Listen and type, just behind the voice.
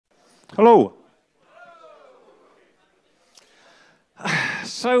Hello.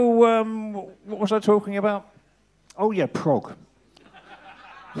 So, what was I talking about? Oh yeah, prog.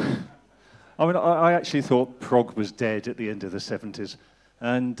 I mean, I actually thought prog was dead at the end of the 70s,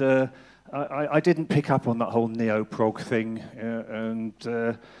 and I didn't pick up on that whole neo-prog thing, and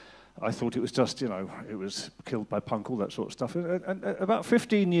I thought it was just, it was killed by punk, all that sort of stuff. And about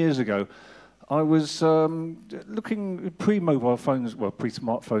 15 years ago, I was looking, pre-mobile phones, well,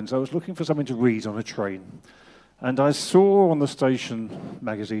 pre-smartphones, I was looking for something to read on a train. And I saw on the station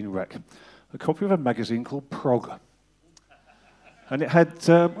magazine rack a copy of a magazine called Prog. And it had,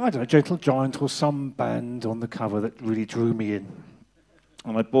 I don't know, Gentle Giant or some band on the cover that really drew me in.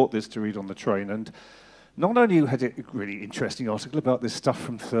 And I bought this to read on the train. And not only had it a really interesting article about this stuff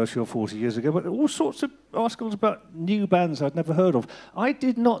from 30 or 40 years ago, but all sorts of articles about new bands I'd never heard of. I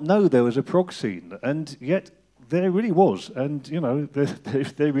did not know there was a prog scene, and yet there really was. And,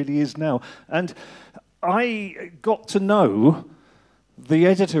 there really is now. And I got to know the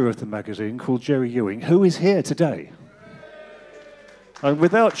editor of the magazine, called Jerry Ewing, who is here today. And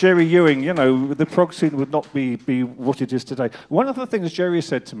without Jerry Ewing, the prog scene would not be what it is today. One of the things Jerry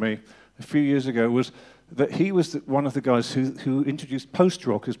said to me a few years ago was that he was one of the guys who introduced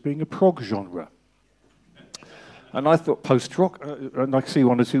post-rock as being a prog genre. And I thought, post-rock? And I see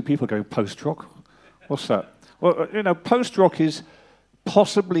one or two people going, post-rock? What's that? Well, post-rock is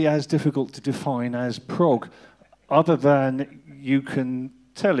possibly as difficult to define as prog, other than you can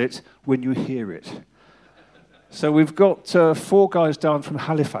tell it when you hear it. So we've got 4 guys down from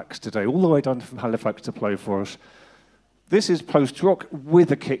Halifax today, all the way down from Halifax to play for us. This is post-rock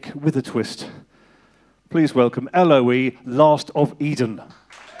with a kick, with a twist. Please welcome L.O.E, Last of Eden.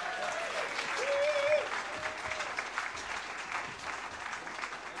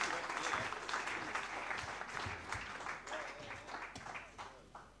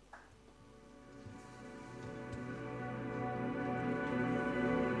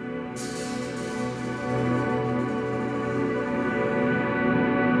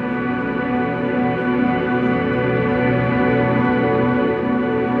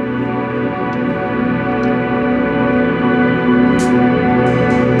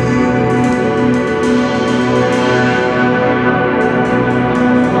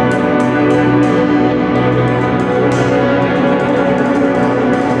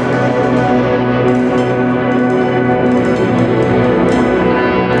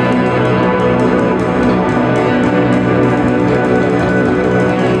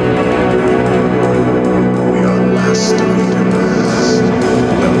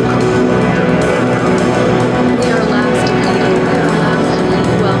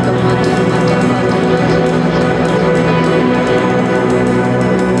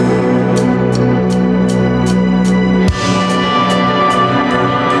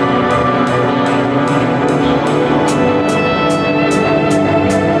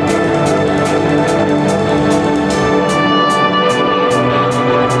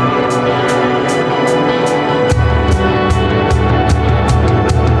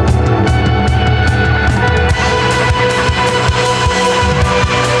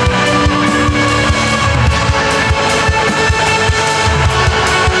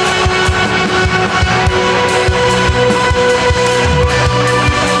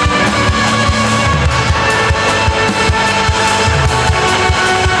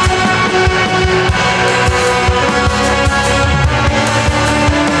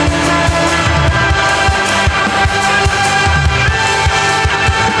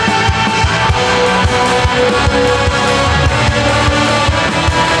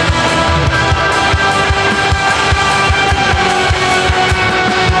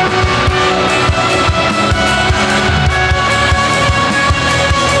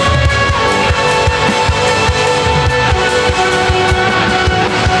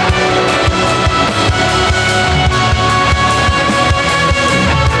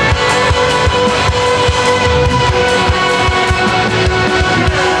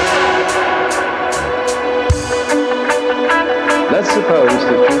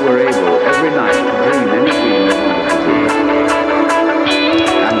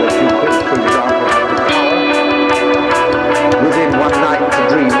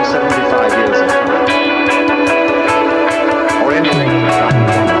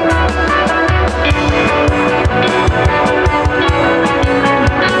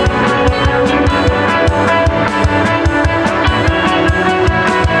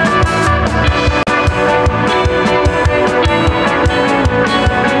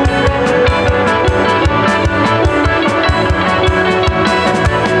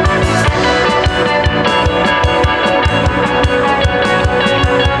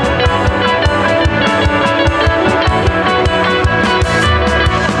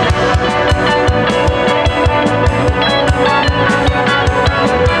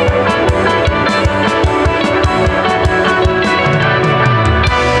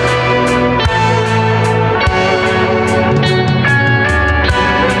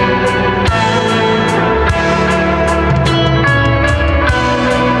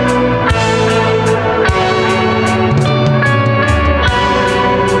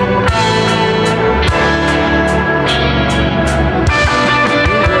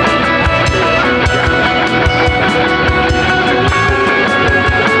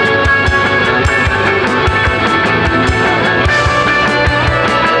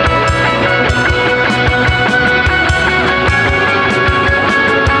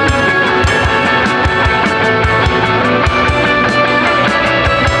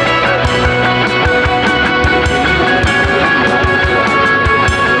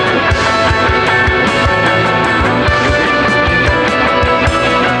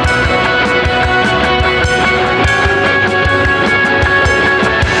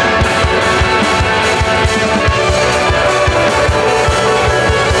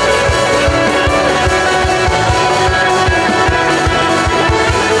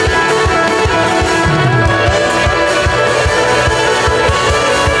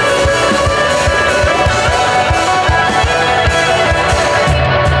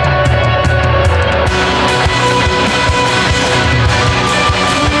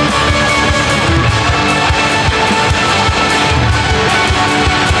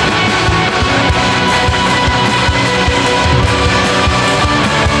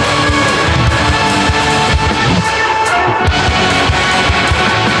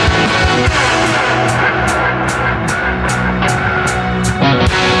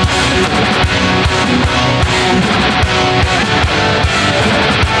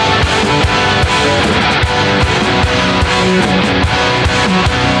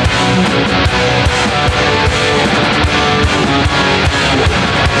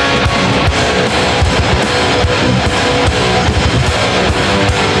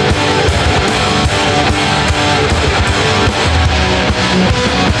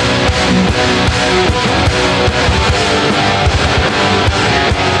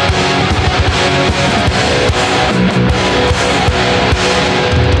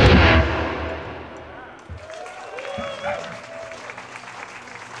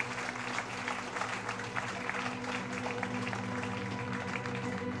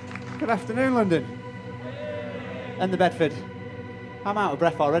 afternoon, London. And the Bedford. I'm out of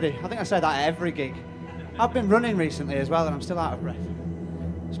breath already. I think I say that at every gig. I've been running recently as well, and I'm still out of breath.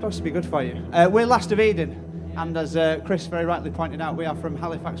 It's supposed to be good for you. We're Last of Eden, and as Chris very rightly pointed out, we are from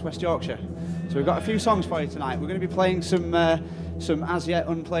Halifax, West Yorkshire. So we've got a few songs for you tonight. We're going to be playing some as yet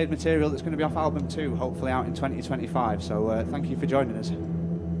unplayed material that's going to be off album 2, hopefully out in 2025. So thank you for joining us.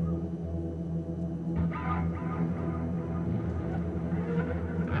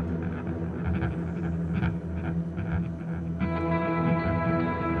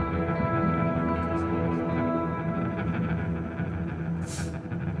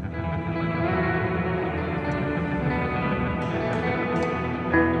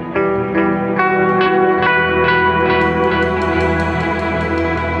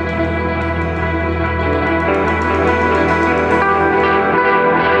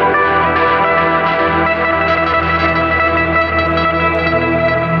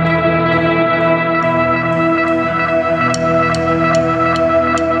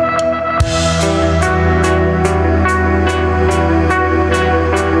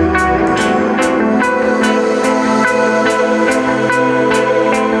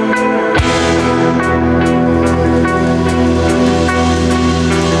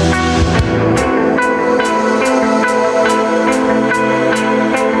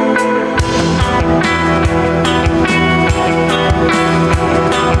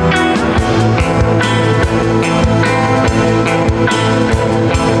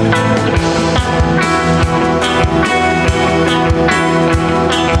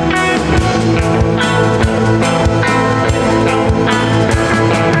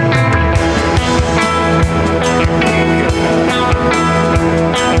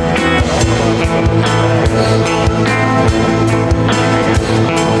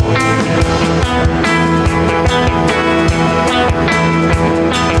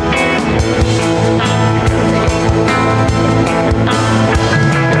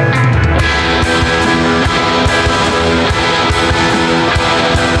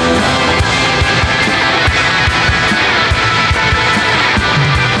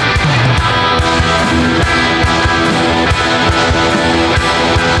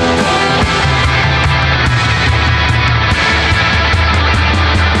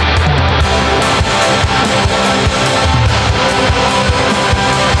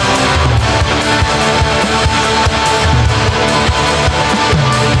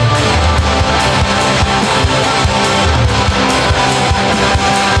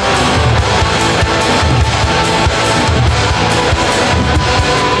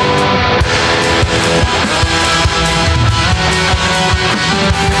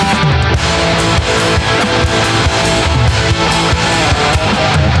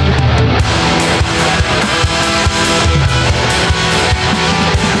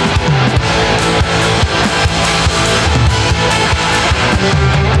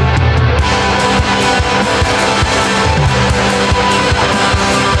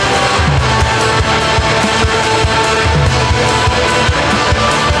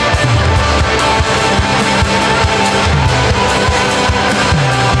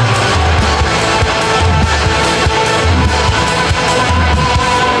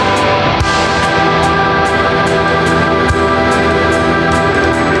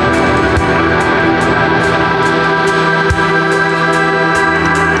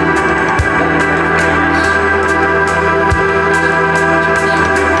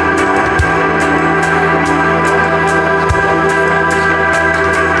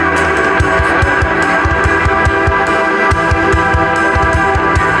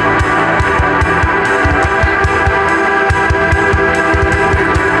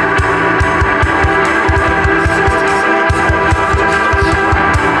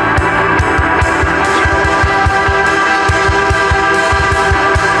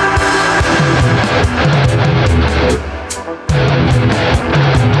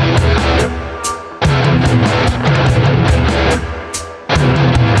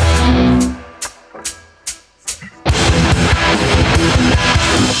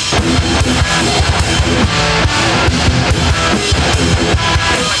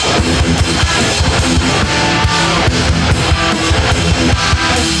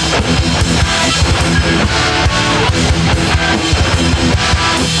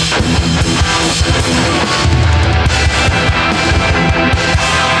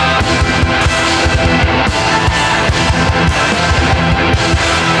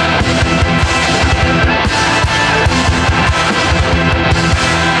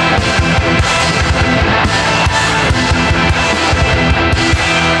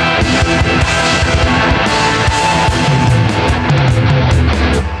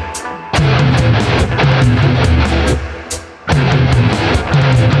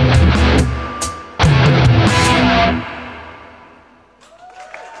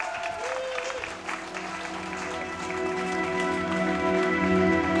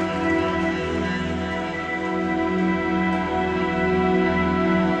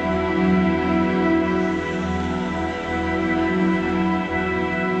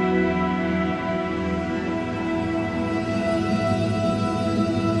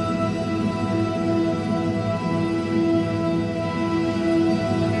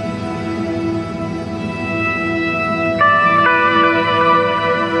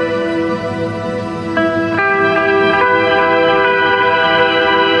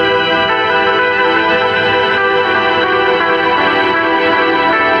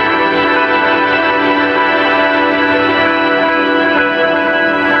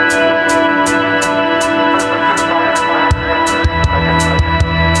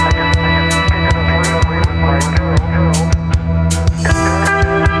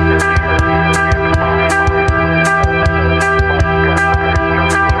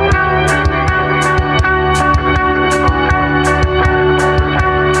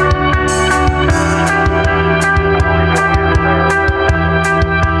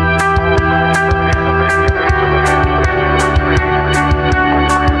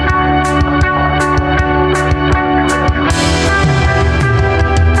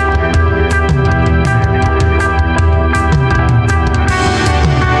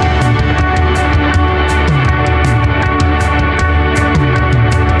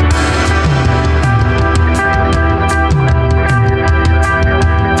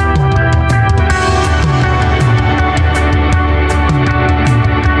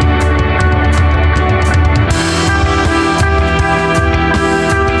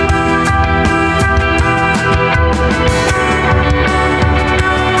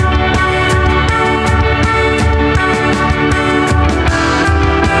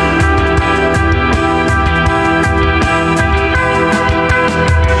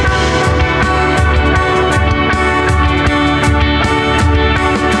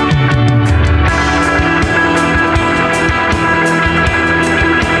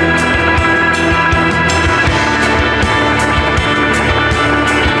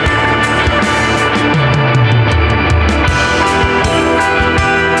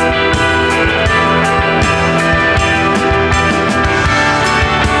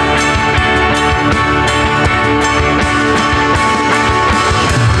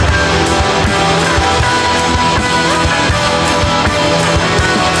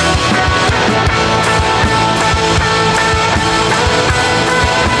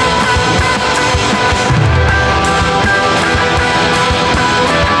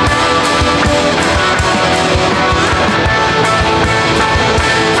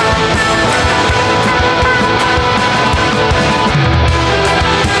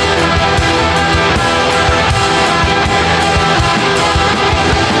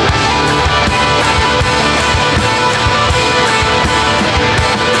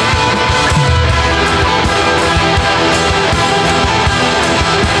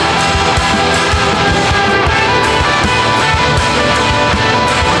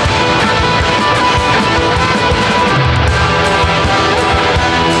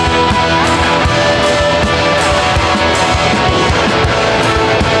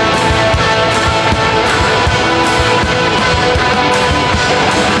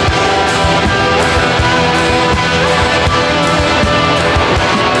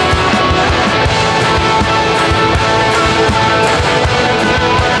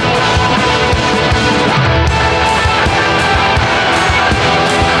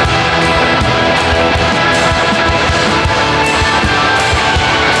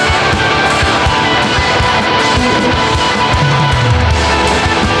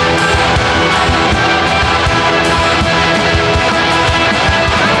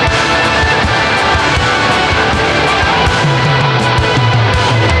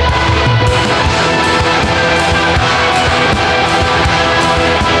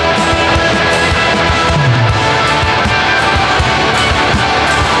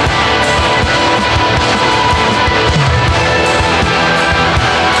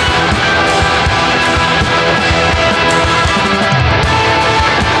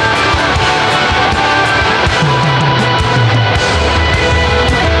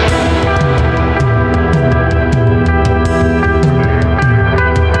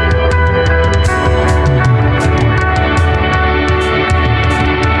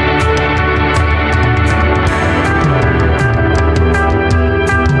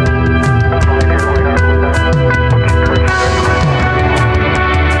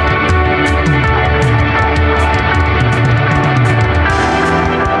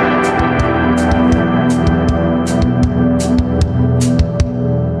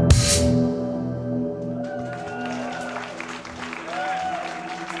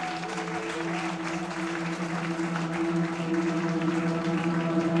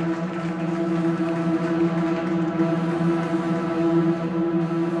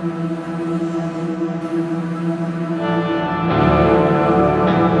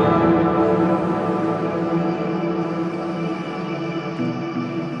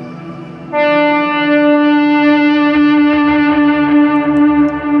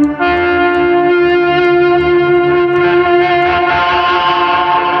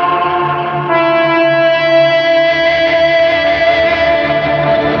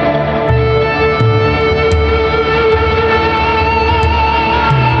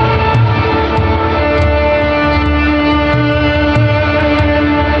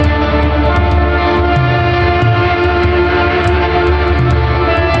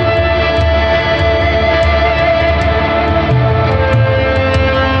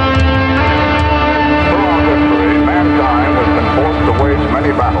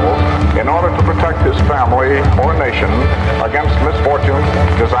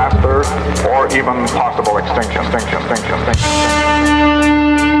 disaster or even possible extinction.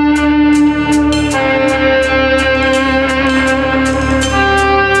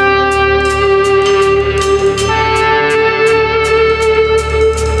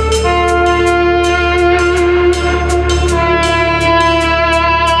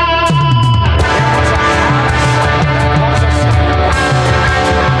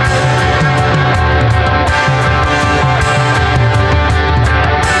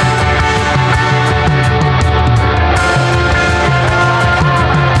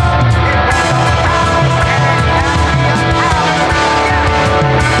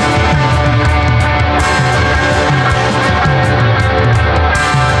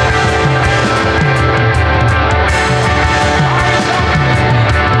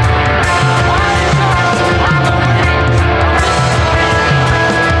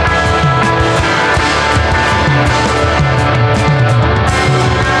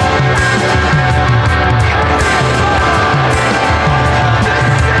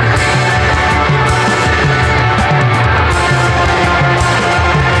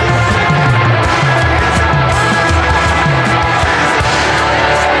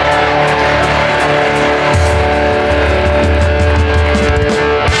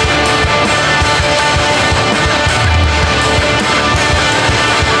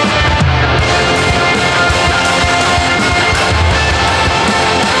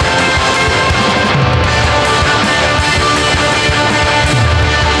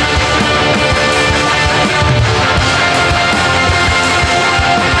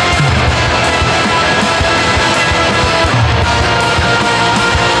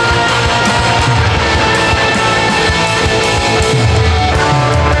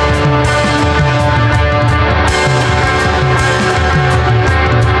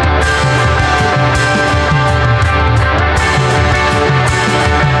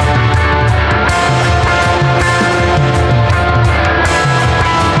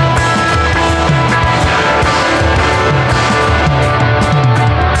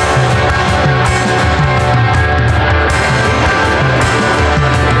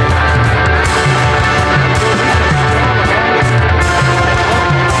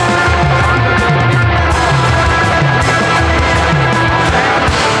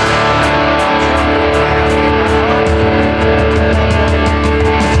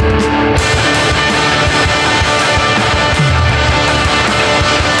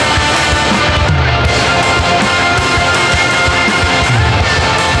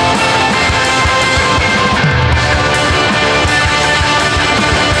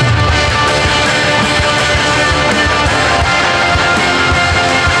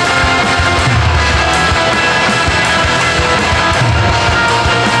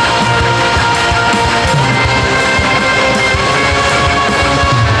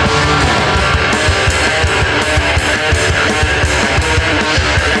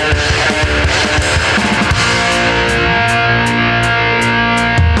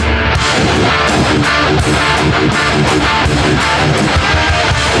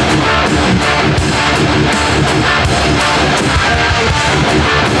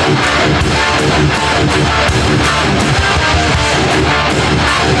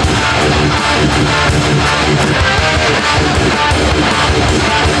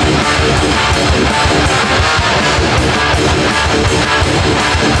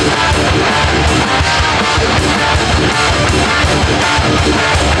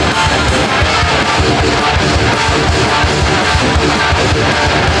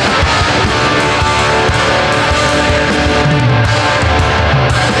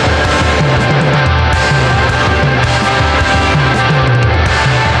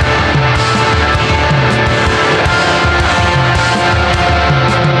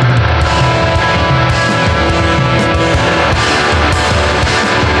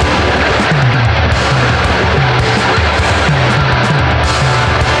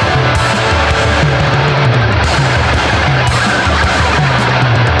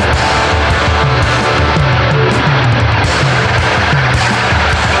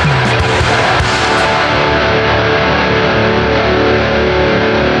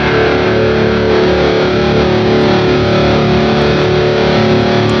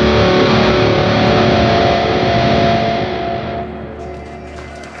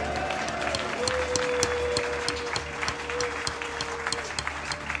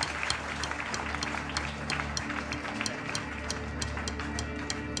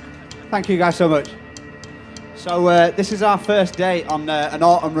 Thank you guys so much. So this is our first day on an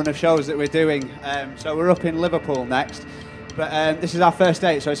autumn run of shows that we're doing. So we're up in Liverpool next, but this is our first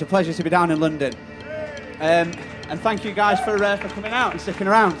day, so it's a pleasure to be down in London. And thank you guys for coming out and sticking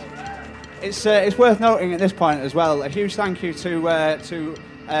around. It's worth noting at this point as well, a huge thank you to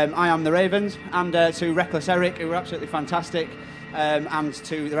I Am the Ravens and to Reckless Eric, who were absolutely fantastic, and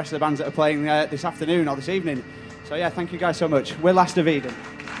to the rest of the bands that are playing this afternoon or this evening. So yeah, thank you guys so much. We're Last of Eden.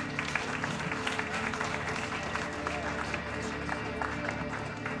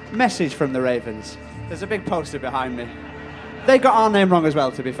 Message from the Ravens. There's a big poster behind me. They got our name wrong as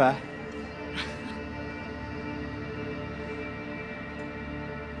well, to be fair.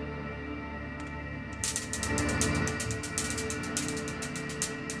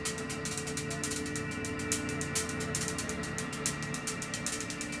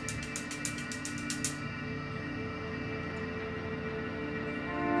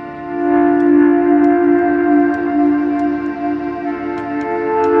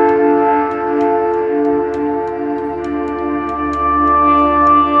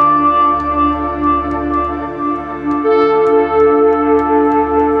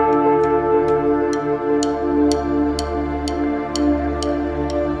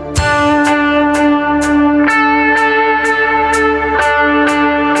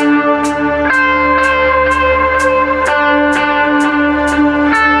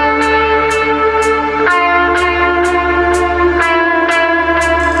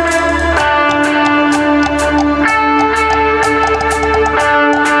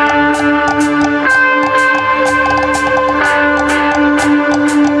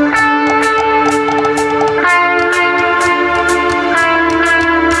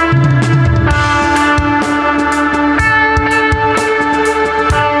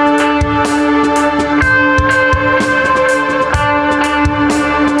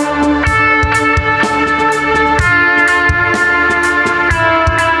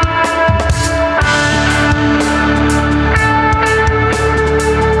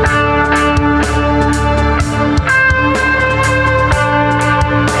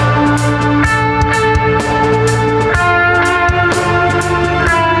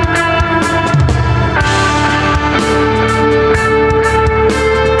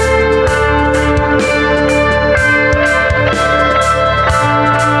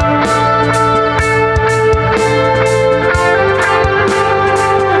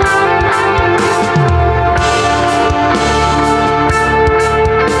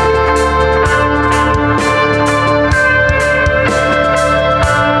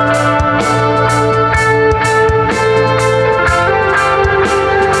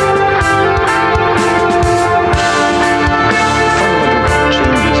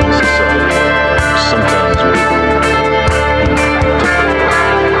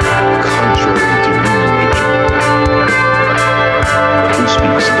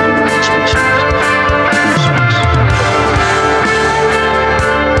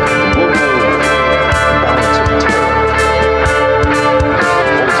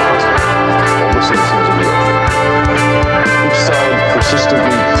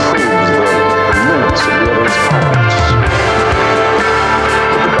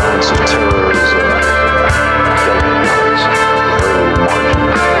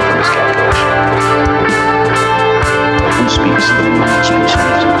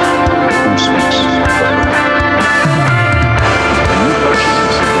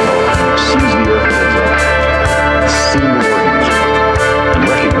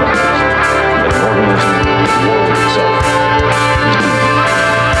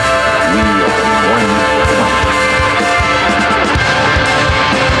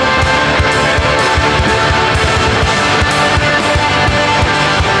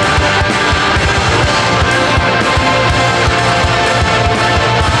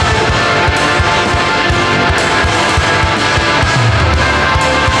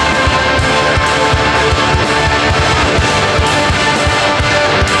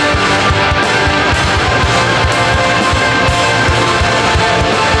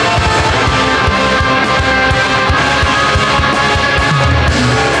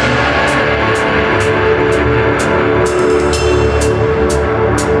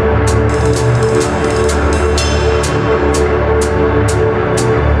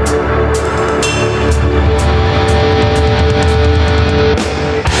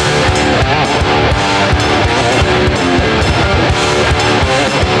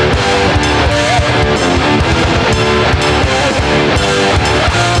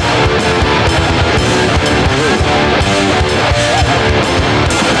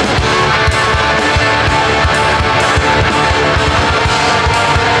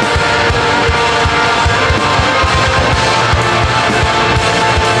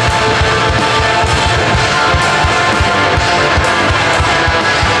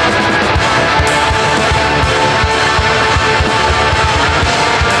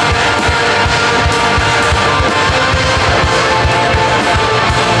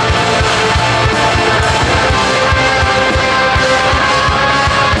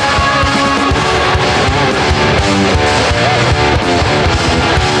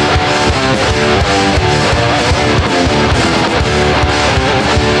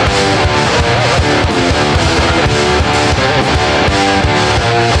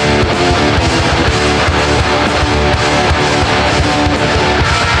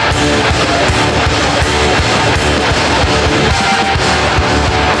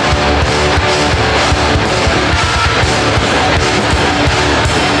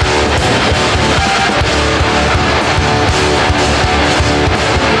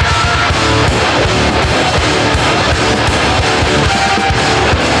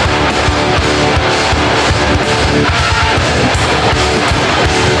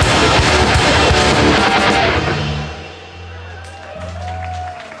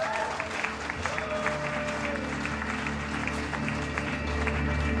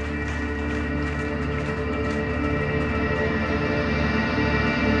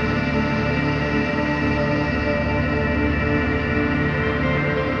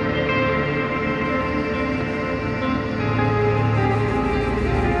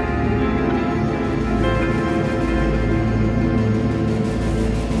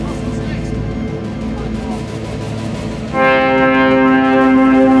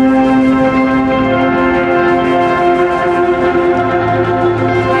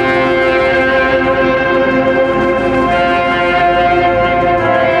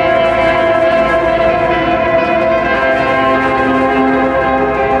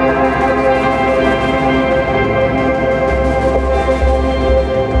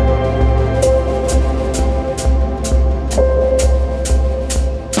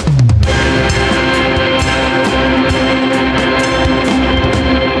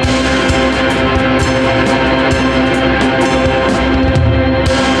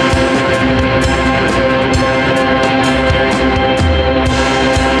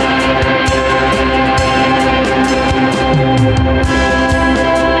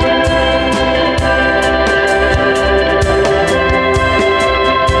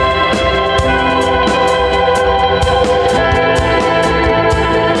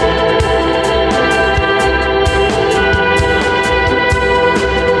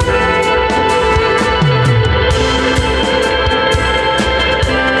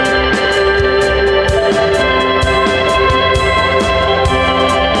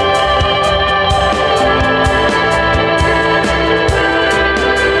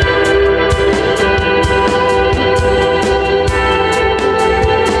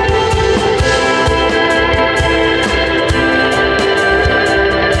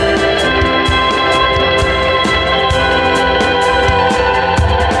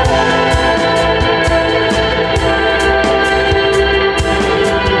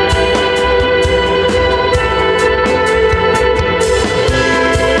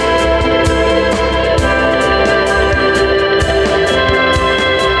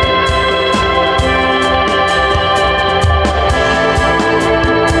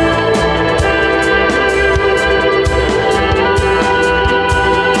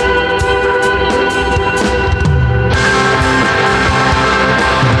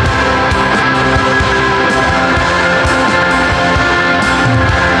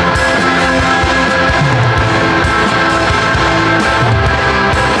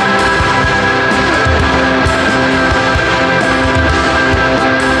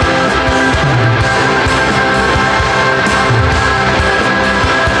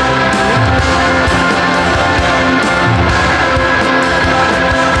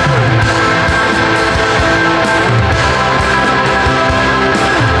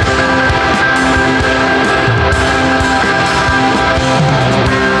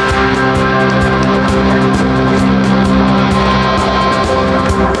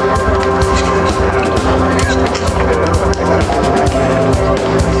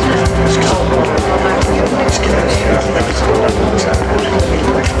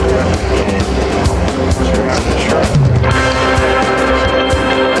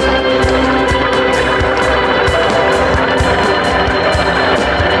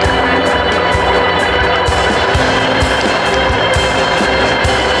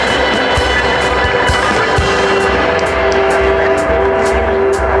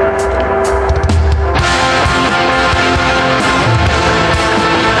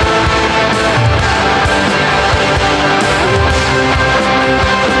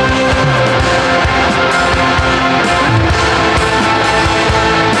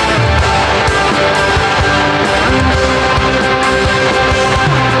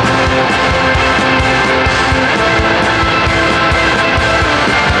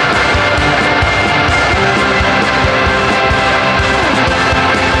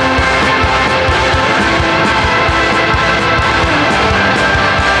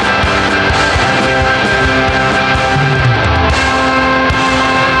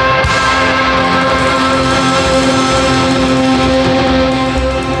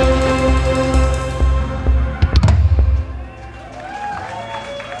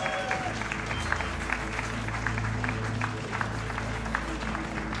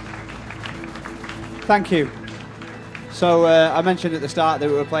 Thank you. So I mentioned at the start that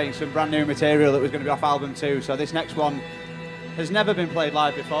we were playing some brand new material that was going to be off album 2. So this next one has never been played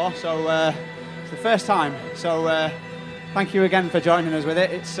live before. So it's the first time. So thank you again for joining us with it.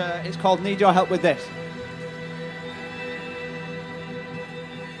 It's called Need Your Help With This.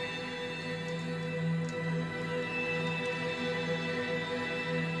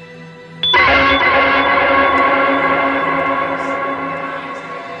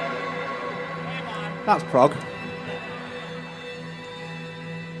 That's prog.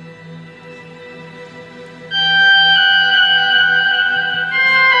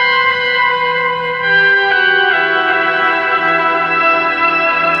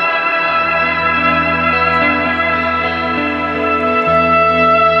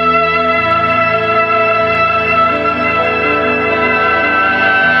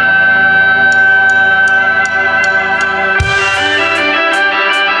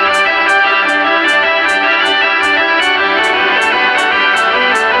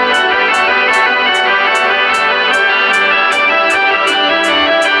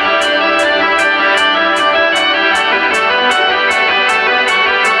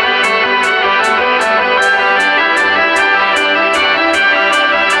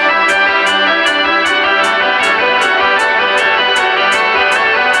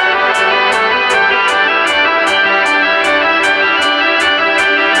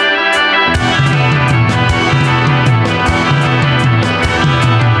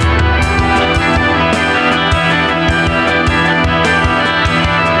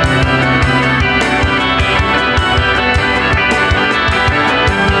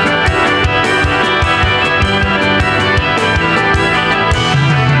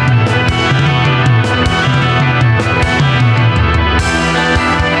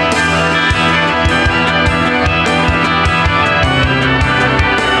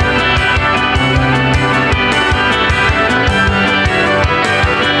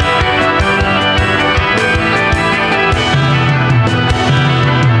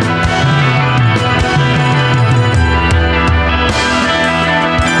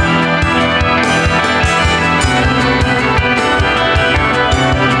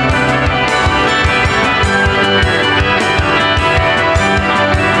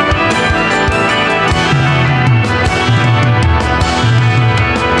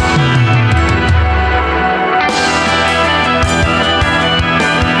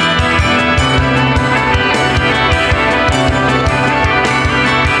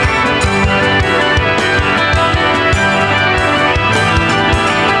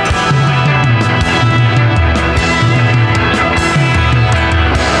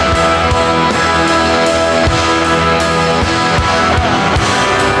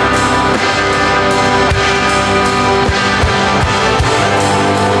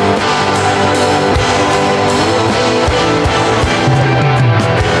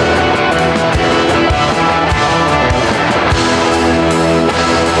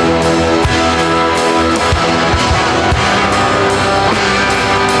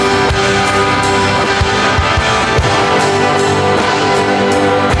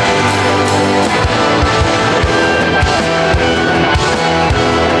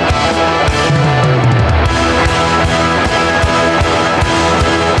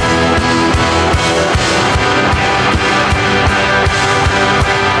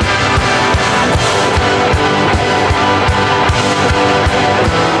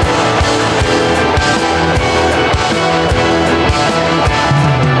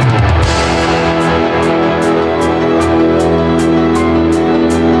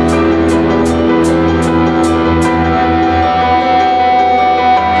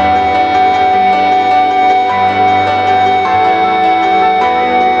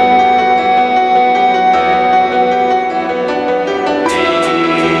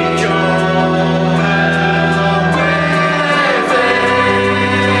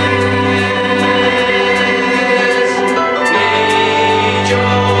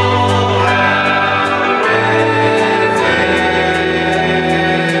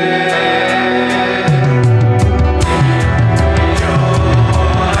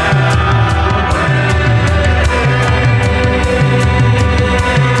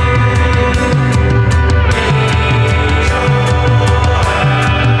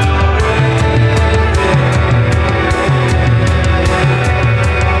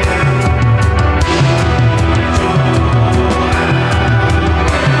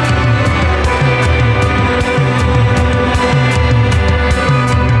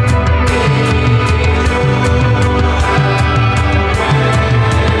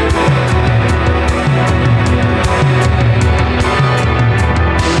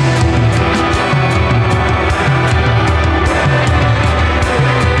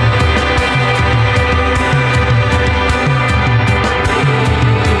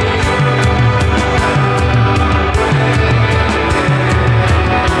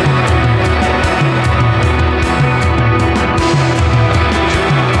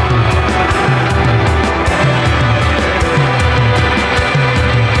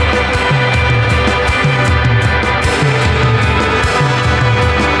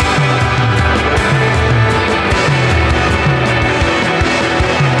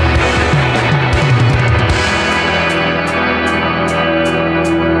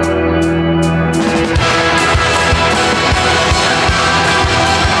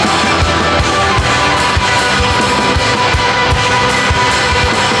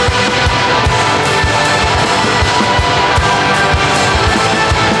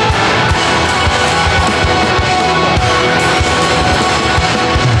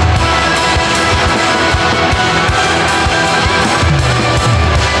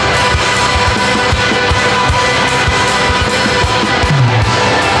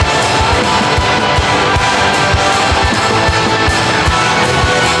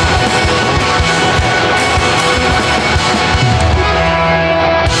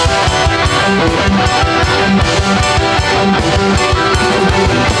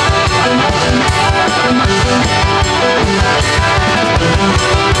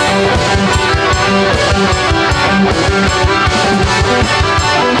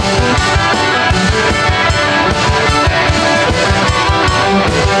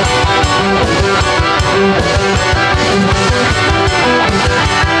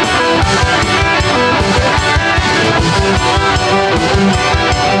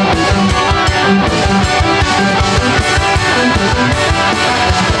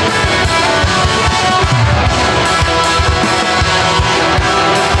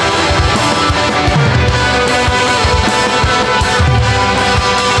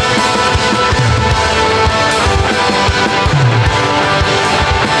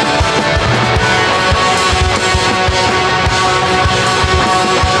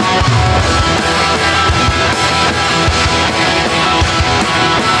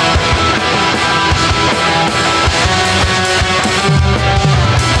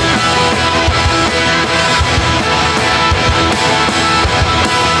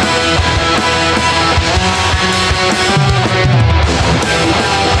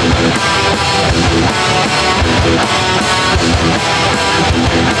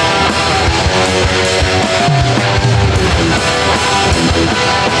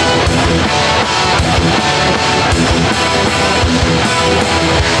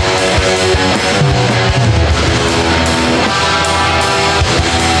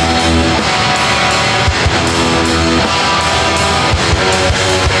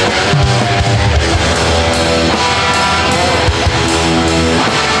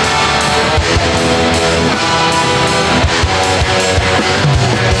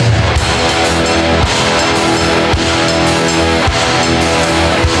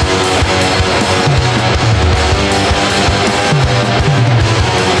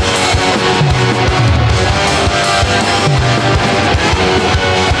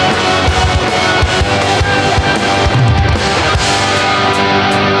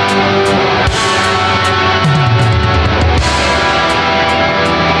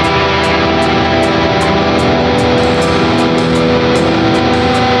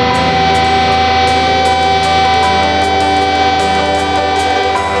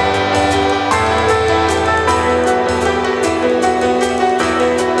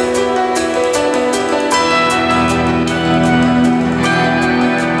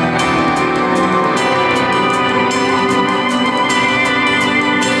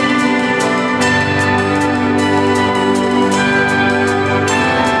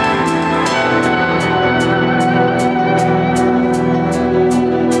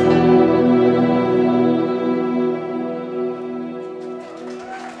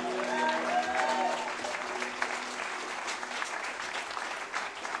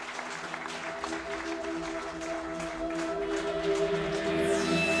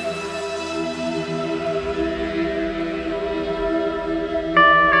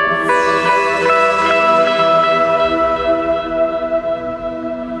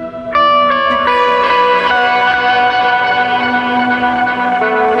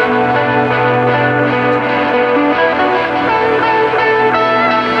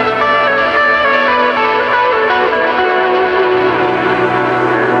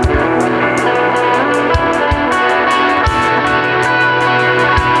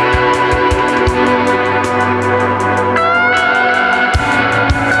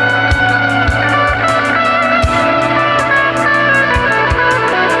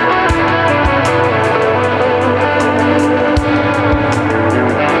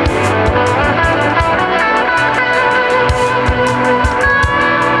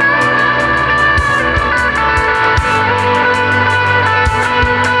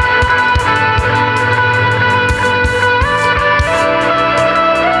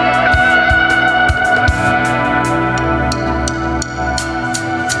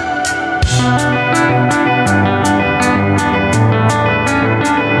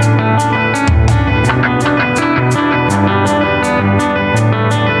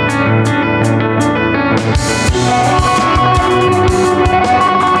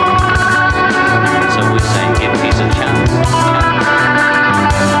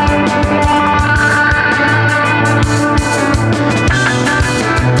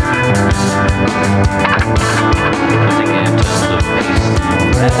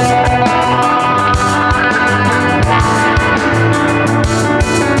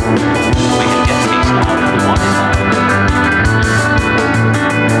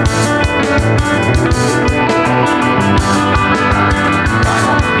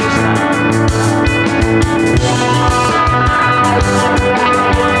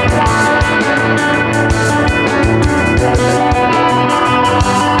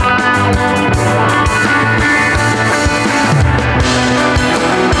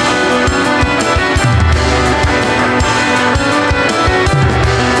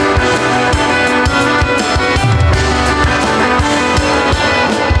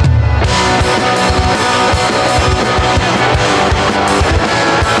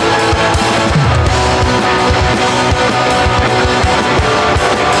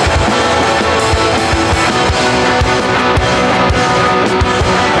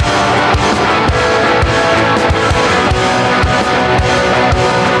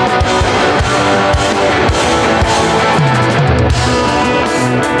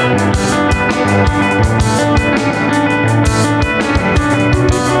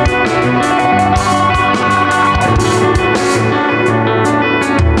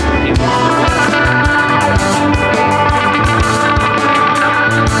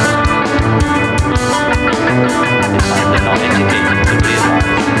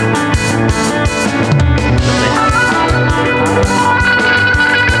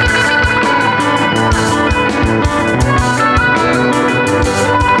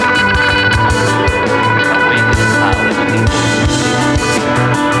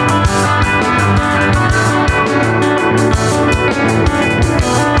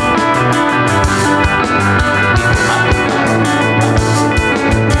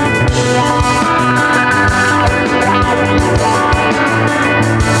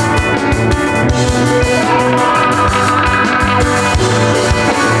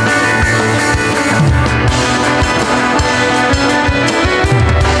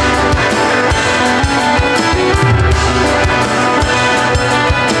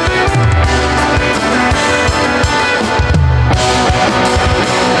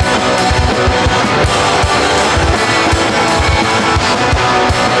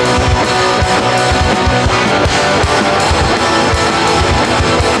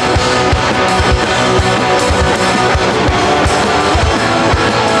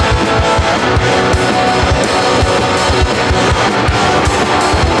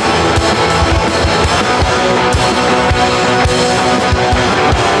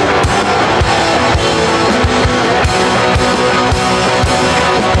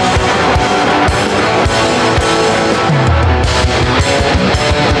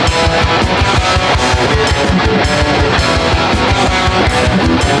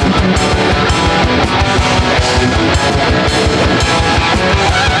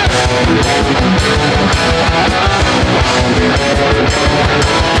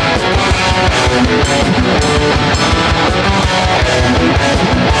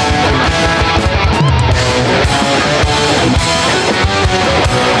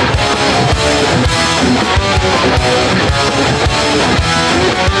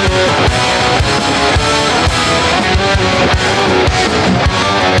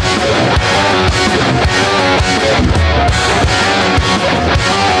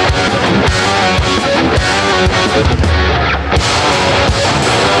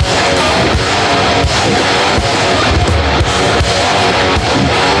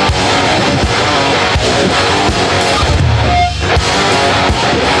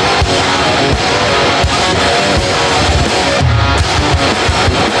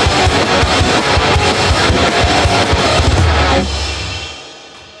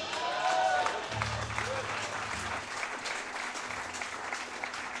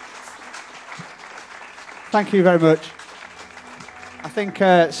 Thank you very much. I think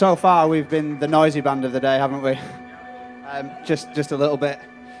so far we've been the noisy band of the day, haven't we? Just a little bit.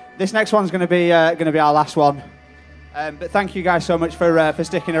 This next one's going to be our last one. But thank you guys so much for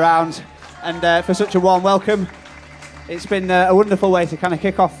sticking around and for such a warm welcome. It's been a wonderful way to kind of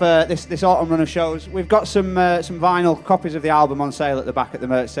kick off this autumn run of shows. We've got some vinyl copies of the album on sale at the back at the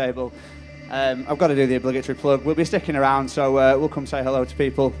merch table. I've got to do the obligatory plug. We'll be sticking around, so we'll come say hello to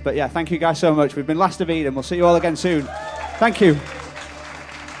people. But yeah, thank you guys so much. We've been Last of Eden. We'll see you all again soon. Thank you.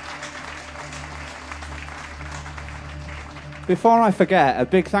 Before I forget, a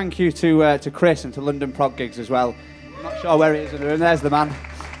big thank you to Chris and to London Prog Gigs as well. I'm not sure where he is, and there's the man,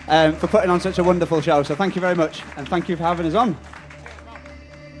 for putting on such a wonderful show. So thank you very much, and thank you for having us on.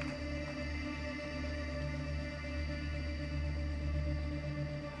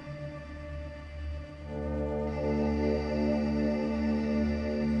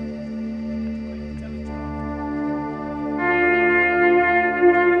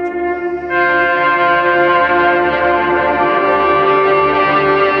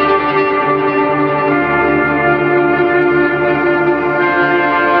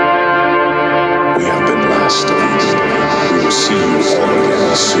 We have been last of these. We will see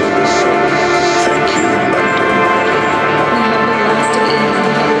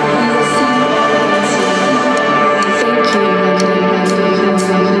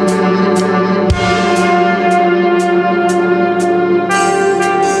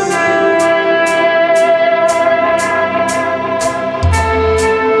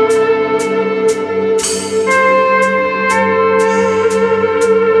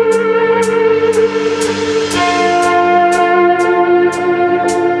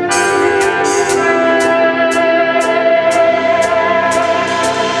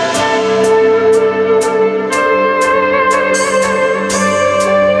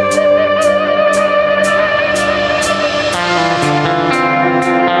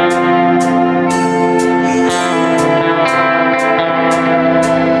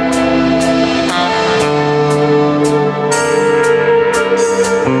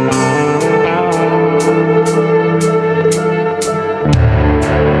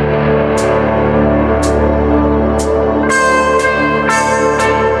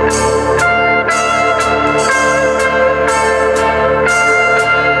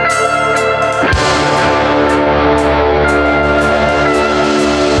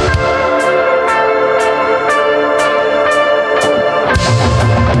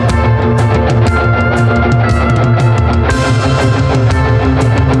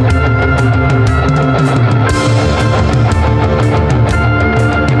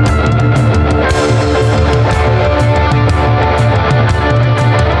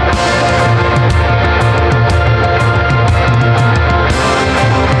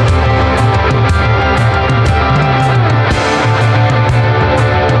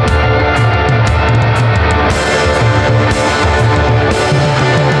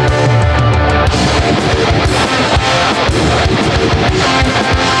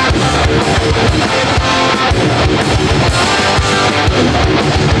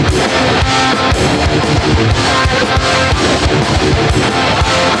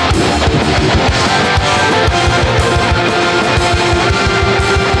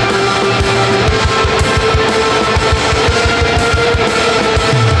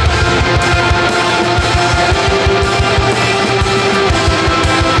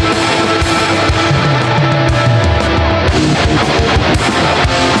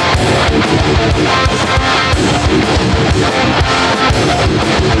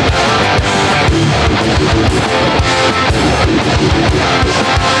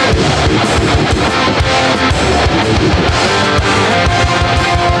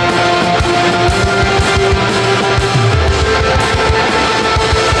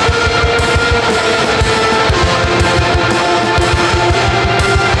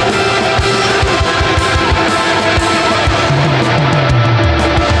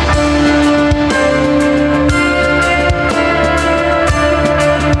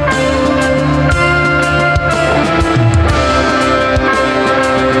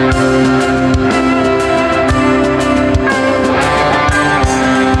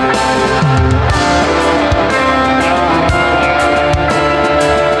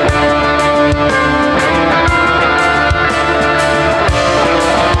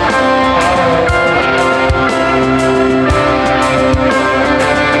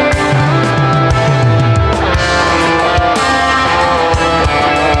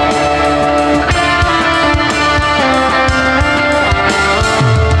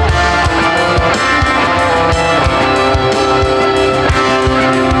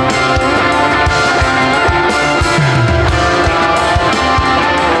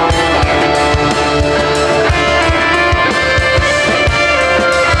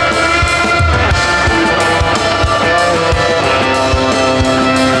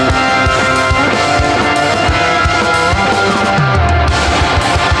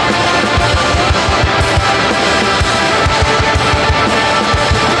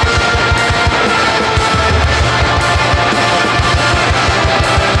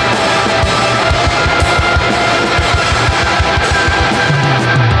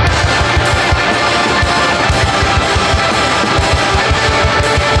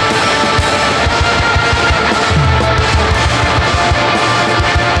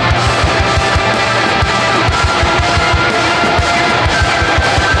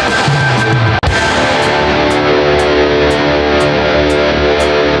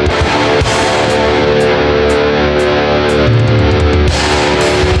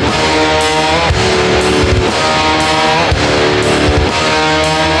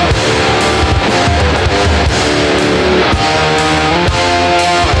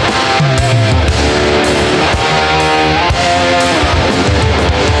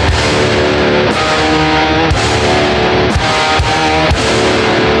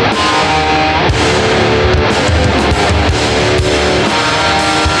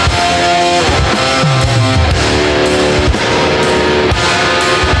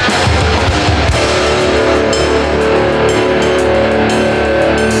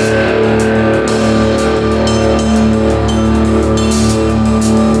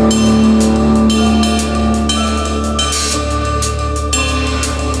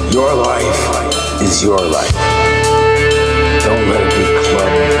is your life. Don't let it be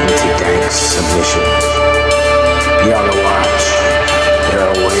clubbed into dank submission. Be on the watch. There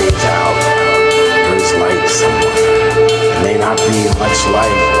are ways out. There is light somewhere. It may not be much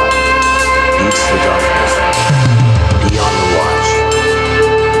light. Beats the darkness. Be on the watch.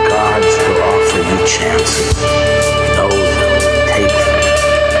 The gods will offer you chances. Know them. Take them.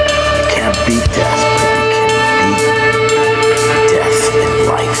 You can't beat death, but you can beat death in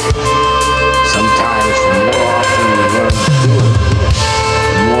life. Sometimes the more often you learn to do it,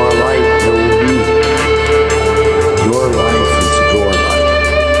 the more light there will be. Your life is your life.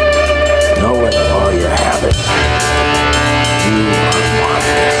 Know it while you have it. You are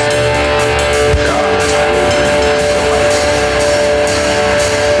marvelous. God's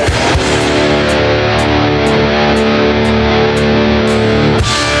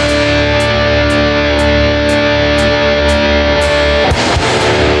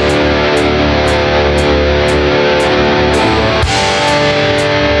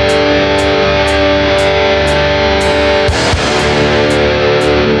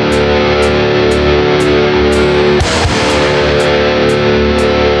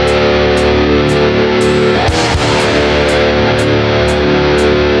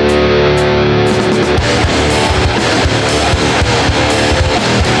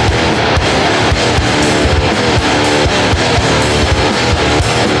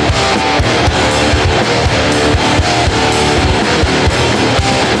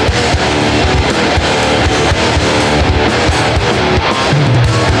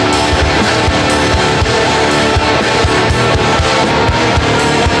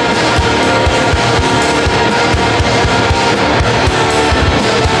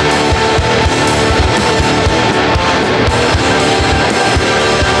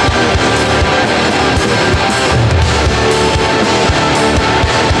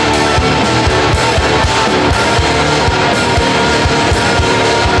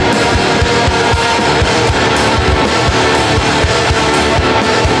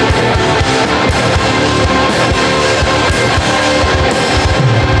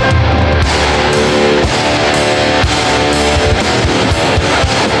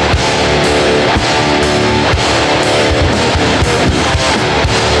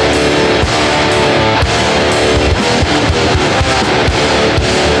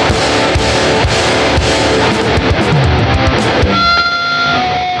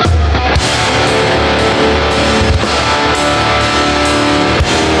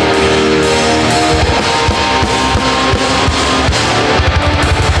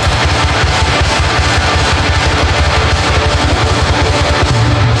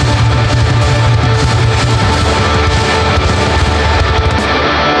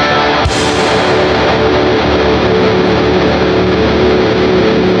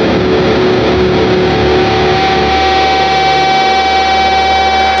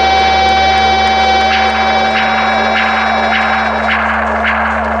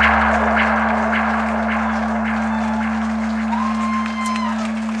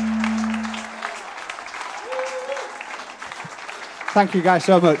Thank you guys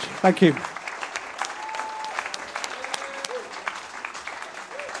so much. Thank you.